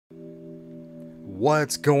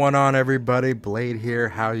What's going on, everybody? Blade here.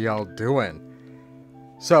 How y'all doing?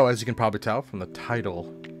 So, as you can probably tell from the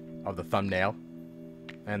title of the thumbnail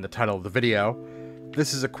and the title of the video,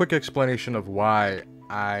 this is a quick explanation of why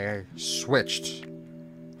I switched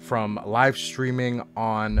from live streaming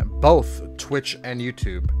on both Twitch and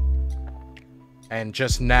YouTube and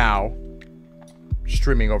just now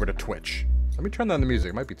streaming over to Twitch. Let me turn down the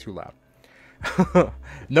music. It might be too loud.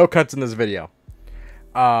 No cuts in this video.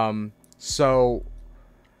 So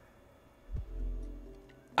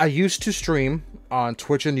I used to stream on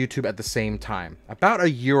Twitch and YouTube at the same time. About a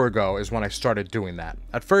year ago is when I started doing that.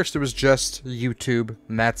 At first it was just YouTube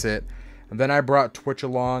and that's it. And then I brought Twitch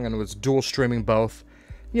along and was dual streaming both.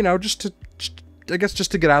 You know, just to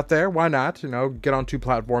get out there. Why not? You know, get on two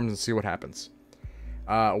platforms and see what happens.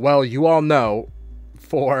 Well, you all know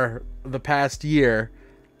for the past year,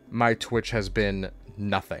 my Twitch has been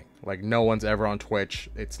nothing. Like, no one's ever on Twitch.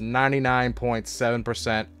 It's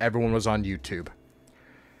 99.7% everyone was on YouTube.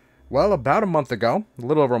 Well, about a month ago, a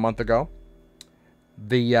little over a month ago,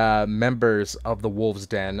 the members of the Wolves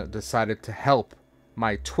Den decided to help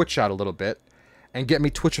my Twitch out a little bit and get me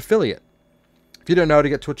Twitch affiliate. If you don't know, to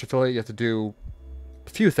get Twitch affiliate, you have to do a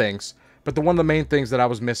few things. But one of the main things that I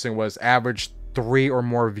was missing was average 3 or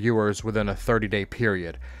more viewers within a 30-day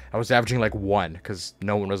period. I was averaging like 1 because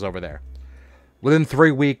no one was over there. Within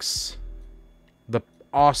 3 weeks, the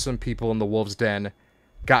awesome people in the Wolves Den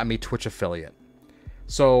got me Twitch affiliate.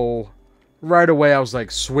 So right away I was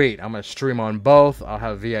like, sweet, I'm going to stream on both. I'll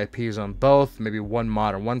have VIPs on both, maybe one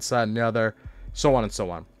mod on one side and the other, so on and so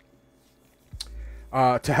on.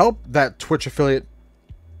 To help that Twitch affiliate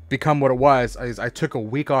become what it was, I took a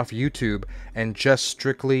week off YouTube and just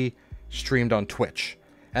strictly streamed on Twitch.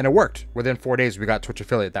 And it worked. Within 4 days, we got Twitch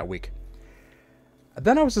affiliate that week.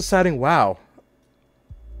 Then I was deciding, wow,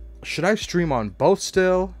 should I stream on both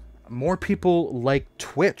still? More people like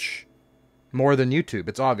Twitch more than YouTube.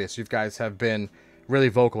 It's obvious. You guys have been really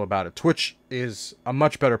vocal about it. Twitch is a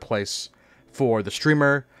much better place for the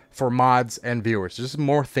streamer, for mods, and viewers. There's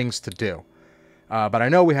more things to do. But I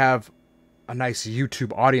know we have a nice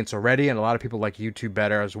YouTube audience already, and a lot of people like YouTube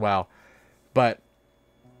better as well. But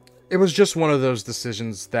it was just one of those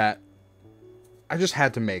decisions that I just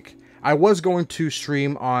had to make. I was going to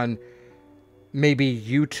stream on maybe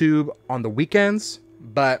YouTube on the weekends,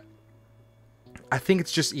 but I think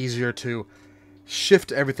it's just easier to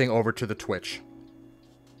shift everything over to the Twitch.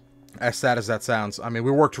 As sad as that sounds. I mean,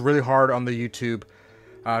 we worked really hard on the YouTube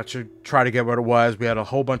to try to get what it was. We had a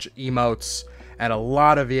whole bunch of emotes and a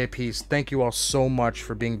lot of VIPs. Thank you all so much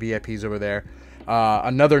for being VIPs over there.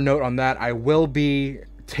 Another note on that, I will be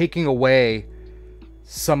taking away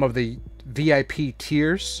some of the VIP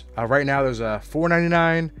tiers. Right now there's a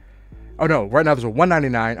 $4.99. Oh no, right now there's a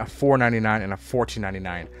 $1.99, a $4.99, and a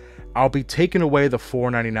 $14.99. I'll be taking away the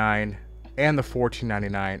 $4.99 and the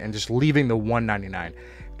 $14.99 and just leaving the $1.99.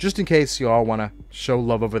 Just in case you all want to show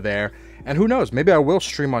love over there. And who knows, maybe I will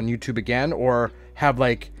stream on YouTube again or have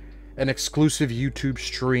like an exclusive YouTube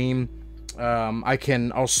stream. I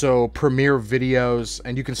can also premiere videos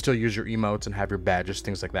and you can still use your emotes and have your badges,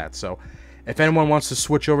 things like that. So if anyone wants to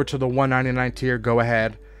switch over to the $1.99 tier, go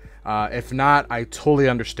ahead. If not, I totally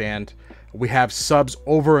understand. We have subs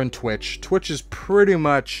over in Twitch. Twitch is pretty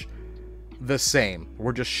much the same.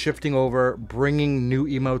 We're just shifting over, bringing new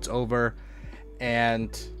emotes over,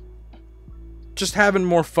 and just having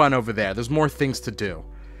more fun over there. There's more things to do.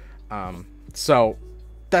 So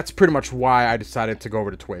that's pretty much why I decided to go over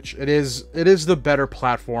to Twitch. It is the better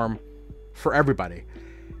platform for everybody.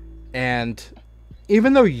 And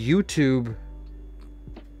even though YouTube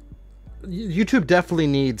definitely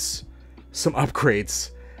needs some upgrades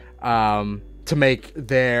to make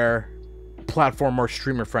their platform more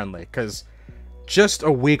streamer friendly, because just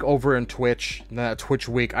a week over in Twitch, that Twitch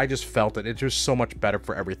week, I just felt it. It's just so much better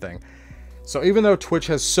for everything. So even though Twitch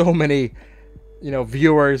has so many, you know,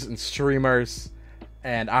 viewers and streamers,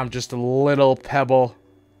 and I'm just a little pebble,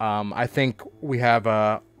 I think we have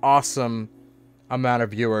a awesome amount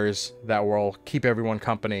of viewers that will keep everyone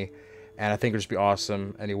company, and I think it'll just be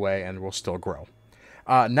awesome anyway, and we'll still grow.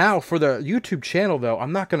 Now for the YouTube channel though,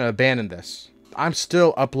 I'm not going to abandon this. I'm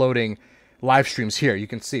still uploading live streams here. You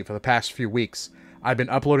can see for the past few weeks I've been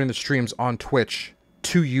uploading the streams on Twitch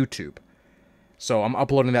to YouTube. So I'm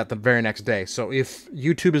uploading that the very next day. So if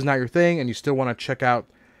YouTube is not your thing and you still want to check out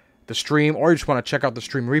the stream, or you just want to check out the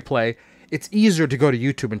stream replay, it's easier to go to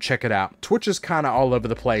YouTube and check it out. Twitch is kind of all over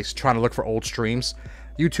the place trying to look for old streams.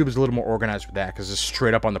 YouTube is a little more organized with that because it's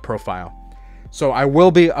straight up on the profile. So I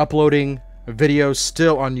will be uploading videos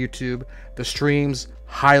still on YouTube, the streams,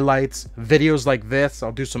 highlights, videos like this.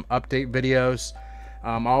 I'll do some update videos.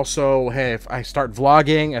 Also, hey, if I start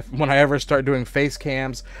vlogging, when I ever start doing face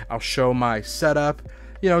cams, I'll show my setup.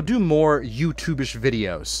 You know, do more YouTube-ish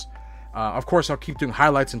videos. Of course, I'll keep doing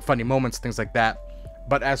highlights and funny moments, things like that.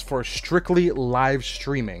 But as for strictly live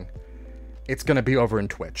streaming, it's gonna be over in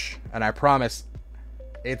Twitch, and I promise,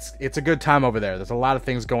 it's a good time over there. There's a lot of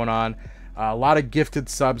things going on, a lot of gifted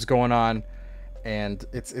subs going on, and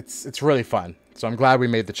it's really fun. So I'm glad we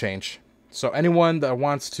made the change. So anyone that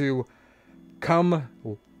wants to come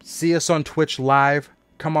see us on Twitch live,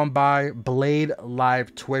 come on by Blade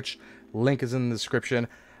Live Twitch. Link is in the description.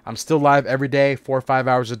 I'm still live every day, 4 or 5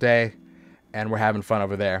 hours a day, and we're having fun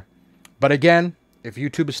over there. But again, if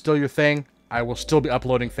YouTube is still your thing, I will still be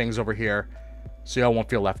uploading things over here, so y'all won't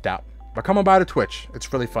feel left out. But come on by to Twitch.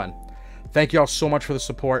 It's really fun. Thank y'all so much for the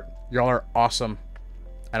support. Y'all are awesome.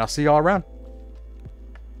 And I'll see y'all around.